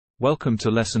Welcome to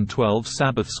Lesson 12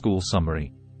 Sabbath School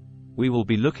Summary. We will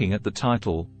be looking at the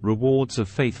title, Rewards of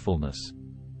Faithfulness.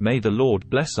 May the Lord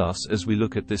bless us as we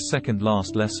look at this second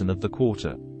last lesson of the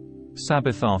quarter.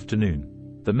 Sabbath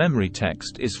afternoon. The memory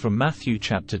text is from Matthew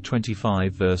chapter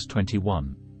 25 verse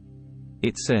 21.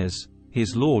 It says,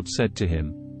 "His Lord said to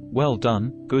him, 'Well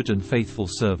done, good and faithful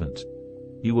servant.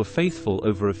 You were faithful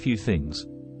over a few things.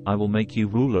 I will make you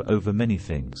ruler over many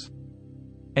things.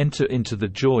 Enter into the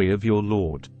joy of your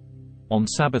Lord.'" On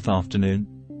Sabbath afternoon,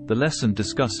 the lesson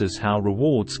discusses how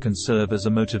rewards can serve as a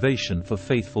motivation for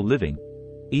faithful living,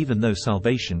 even though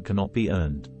salvation cannot be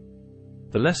earned.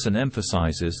 The lesson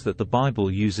emphasizes that the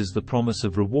Bible uses the promise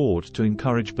of reward to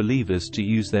encourage believers to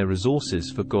use their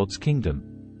resources for God's kingdom,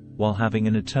 while having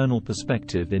an eternal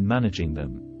perspective in managing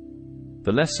them.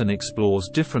 The lesson explores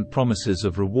different promises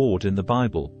of reward in the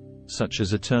Bible, such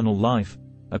as eternal life,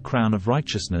 a crown of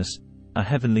righteousness, a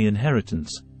heavenly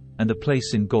inheritance, and a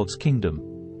place in God's kingdom,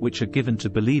 which are given to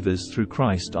believers through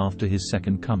Christ after his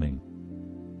second coming.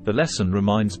 The lesson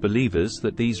reminds believers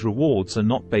that these rewards are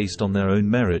not based on their own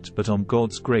merit but on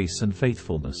God's grace and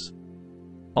faithfulness.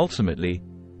 Ultimately,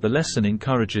 the lesson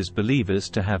encourages believers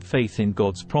to have faith in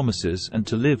God's promises and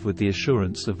to live with the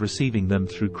assurance of receiving them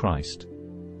through Christ.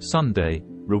 Sunday,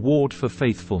 Reward for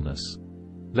Faithfulness.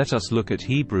 Let us look at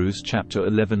Hebrews chapter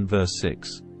 11 verse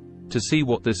 6. To see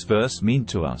what this verse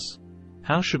means to us.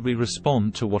 How should we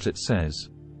respond to what it says?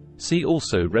 See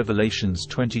also Revelations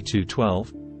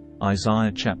 22:12,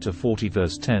 Isaiah chapter 40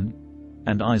 verse 10,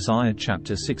 and Isaiah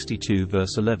chapter 62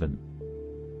 verse 11.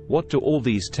 What do all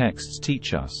these texts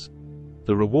teach us?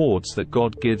 The rewards that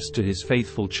God gives to his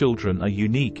faithful children are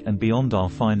unique and beyond our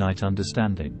finite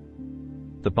understanding.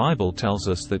 The Bible tells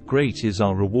us that great is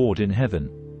our reward in heaven,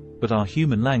 but our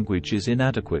human language is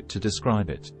inadequate to describe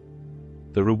it.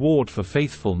 The reward for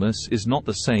faithfulness is not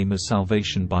the same as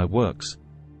salvation by works,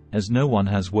 as no one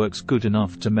has works good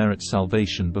enough to merit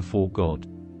salvation before God.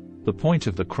 The point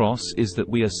of the cross is that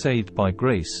we are saved by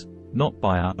grace, not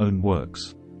by our own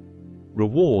works.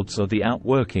 Rewards are the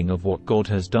outworking of what God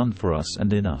has done for us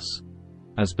and in us.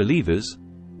 As believers,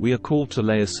 we are called to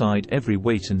lay aside every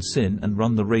weight and sin and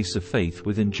run the race of faith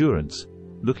with endurance,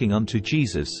 looking unto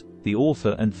Jesus, the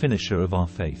author and finisher of our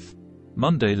faith.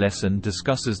 Monday lesson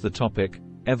discusses the topic,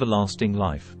 Everlasting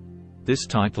Life. This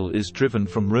title is driven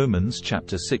from Romans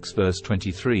chapter 6 verse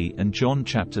 23 and John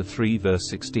chapter 3 verse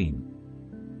 16.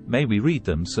 May we read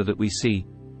them so that we see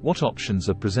what options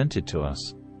are presented to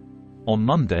us. On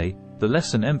Monday, the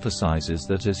lesson emphasizes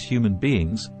that as human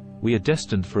beings, we are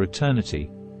destined for eternity,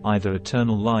 either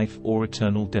eternal life or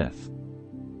eternal death.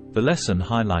 The lesson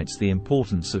highlights the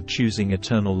importance of choosing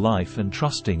eternal life and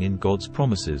trusting in God's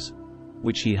promises,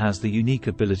 which he has the unique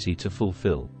ability to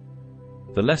fulfill.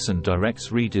 The lesson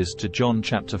directs readers to John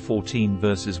chapter 14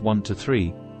 verses 1 to 3,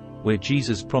 where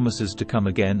Jesus promises to come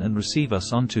again and receive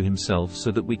us unto himself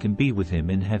so that we can be with him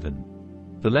in heaven.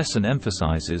 The lesson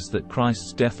emphasizes that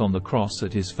Christ's death on the cross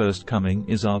at his first coming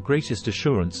is our greatest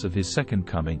assurance of his second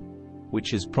coming,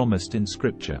 which is promised in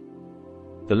Scripture.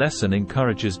 The lesson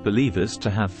encourages believers to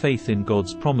have faith in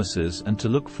God's promises and to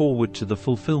look forward to the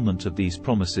fulfillment of these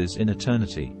promises in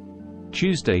eternity.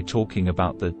 Tuesday, talking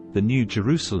about the New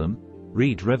Jerusalem,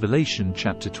 read Revelation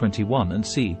chapter 21 and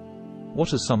see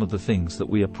what are some of the things that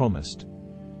we are promised.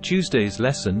 Tuesday's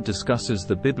lesson discusses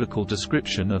the biblical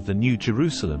description of the New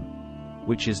Jerusalem,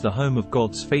 which is the home of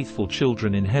God's faithful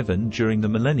children in heaven during the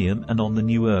millennium and on the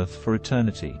new earth for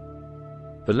eternity.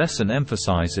 The lesson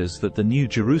emphasizes that the New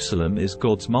Jerusalem is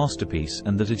God's masterpiece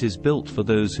and that it is built for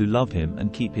those who love him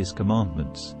and keep his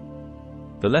commandments.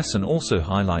 The lesson also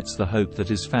highlights the hope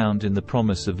that is found in the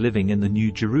promise of living in the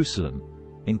New Jerusalem,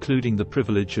 including the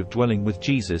privilege of dwelling with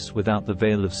Jesus without the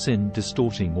veil of sin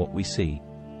distorting what we see.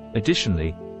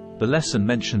 Additionally, the lesson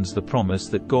mentions the promise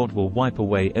that God will wipe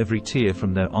away every tear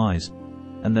from their eyes,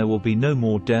 and there will be no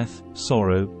more death,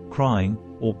 sorrow, crying,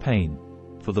 or pain,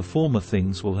 for the former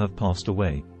things will have passed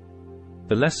away.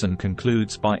 The lesson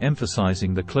concludes by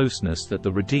emphasizing the closeness that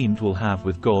the redeemed will have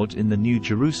with God in the New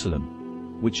Jerusalem,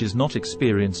 which is not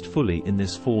experienced fully in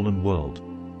this fallen world.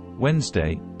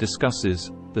 Wednesday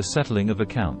discusses the settling of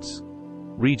accounts.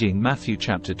 Reading Matthew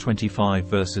chapter 25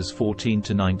 verses 14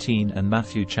 to 19 and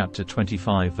Matthew chapter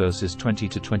 25 verses 20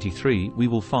 to 23, we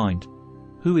will find,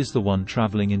 who is the one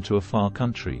traveling into a far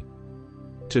country?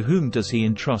 To whom does he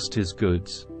entrust his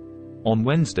goods? On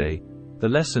Wednesday, the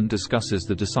lesson discusses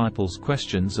the disciples'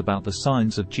 questions about the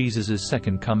signs of Jesus'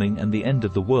 second coming and the end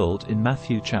of the world in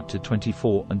Matthew chapter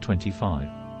 24 and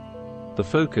 25. The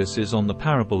focus is on the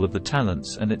parable of the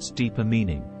talents and its deeper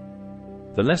meaning.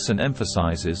 The lesson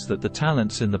emphasizes that the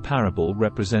talents in the parable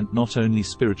represent not only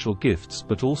spiritual gifts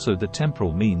but also the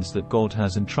temporal means that God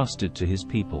has entrusted to His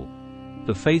people.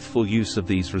 The faithful use of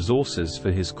these resources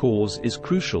for His cause is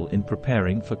crucial in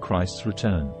preparing for Christ's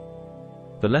return.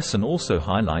 The lesson also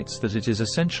highlights that it is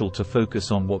essential to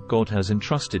focus on what God has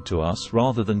entrusted to us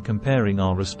rather than comparing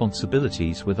our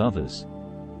responsibilities with others.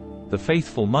 The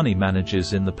faithful money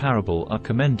managers in the parable are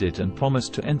commended and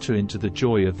promised to enter into the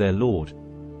joy of their Lord,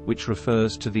 which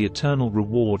refers to the eternal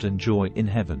reward and joy in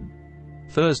heaven.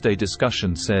 Thursday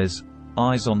discussion says,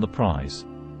 eyes on the prize.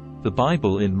 The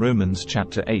Bible in Romans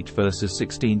chapter 8 verses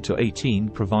 16 to 18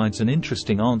 provides an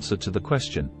interesting answer to the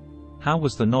question, how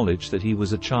was the knowledge that he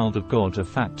was a child of God a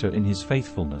factor in his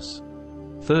faithfulness?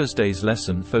 Thursday's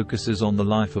lesson focuses on the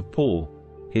life of Paul,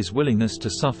 his willingness to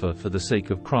suffer for the sake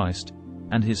of Christ,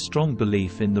 and his strong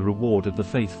belief in the reward of the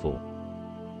faithful.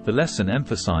 The lesson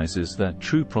emphasizes that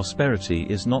true prosperity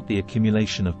is not the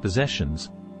accumulation of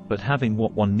possessions, but having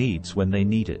what one needs when they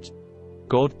need it.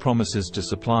 God promises to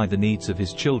supply the needs of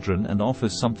His children and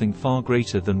offers something far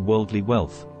greater than worldly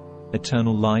wealth,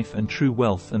 eternal life and true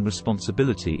wealth and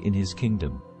responsibility in His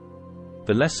kingdom.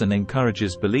 The lesson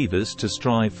encourages believers to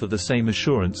strive for the same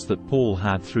assurance that Paul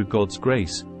had through God's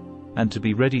grace, and to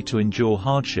be ready to endure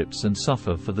hardships and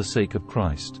suffer for the sake of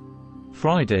Christ.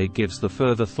 Friday gives the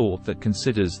further thought that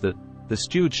considers the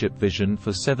stewardship vision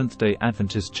for Seventh-day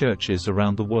Adventist churches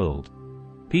around the world.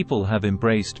 People have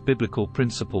embraced biblical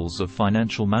principles of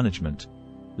financial management,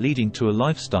 leading to a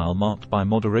lifestyle marked by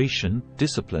moderation,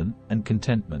 discipline, and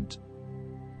contentment.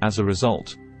 As a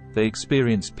result, they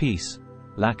experience peace,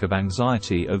 lack of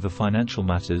anxiety over financial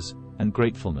matters, and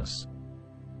gratefulness.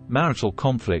 Marital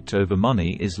conflict over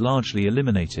money is largely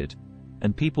eliminated,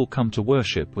 and people come to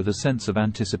worship with a sense of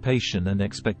anticipation and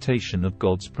expectation of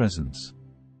God's presence.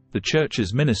 The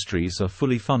church's ministries are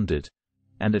fully funded,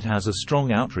 and it has a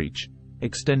strong outreach,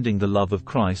 extending the love of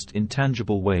Christ in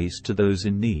tangible ways to those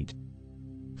in need.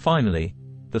 Finally,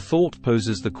 the thought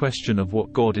poses the question of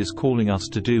what God is calling us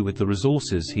to do with the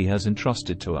resources He has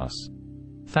entrusted to us.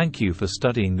 Thank you for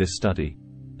studying this study,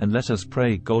 and let us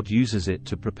pray God uses it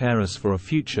to prepare us for a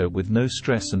future with no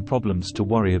stress and problems to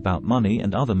worry about money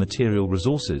and other material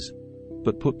resources,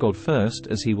 but put God first,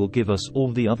 as He will give us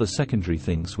all the other secondary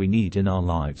things we need in our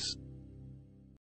lives.